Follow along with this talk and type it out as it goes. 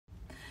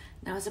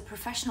Now, as a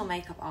professional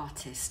makeup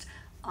artist,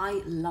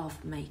 I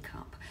love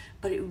makeup,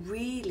 but it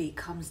really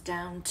comes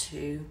down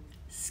to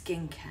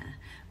skincare.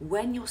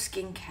 When your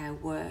skincare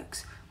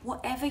works,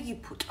 whatever you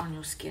put on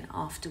your skin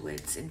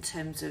afterwards in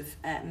terms of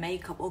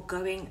makeup or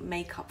going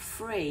makeup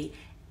free,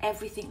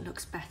 everything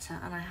looks better.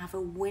 And I have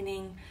a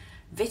winning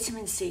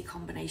vitamin C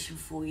combination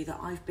for you that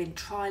I've been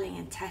trialing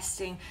and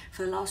testing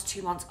for the last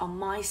 2 months on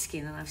my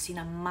skin, and I've seen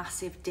a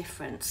massive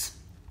difference.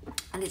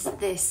 And it's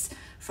this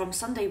from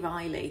Sunday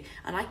Riley,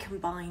 and I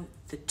combine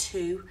the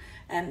two.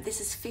 This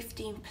is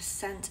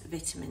 15%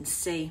 vitamin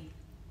C.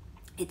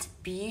 It's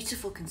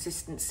beautiful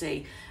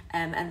consistency,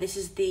 and this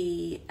is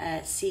the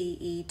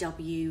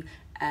C.E.O.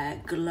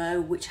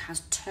 Glow, which has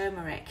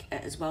turmeric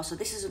as well. So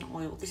this is an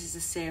oil, this is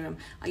a serum.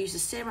 I use the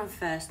serum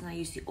first, and I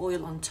use the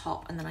oil on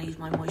top, and then I use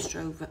my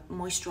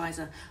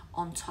moisturizer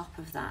on top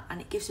of that, and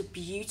it gives a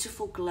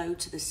beautiful glow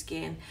to the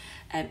skin.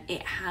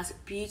 It has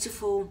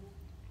beautiful,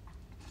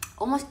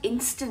 almost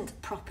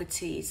instant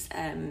properties,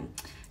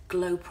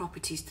 glow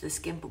properties to the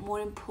skin, but more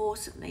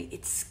importantly,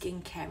 it's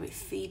skincare. It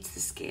feeds the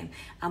skin,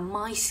 and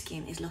my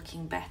skin is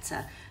looking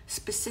better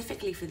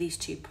specifically for these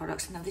two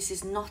products. Now, this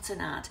is not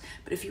an ad,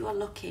 but if you are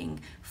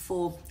looking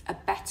for a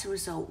better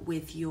result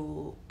with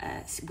your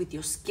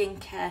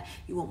skincare,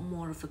 you want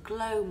more of a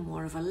glow,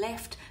 more of a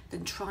lift,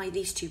 then try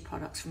these two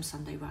products from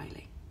Sunday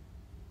Riley.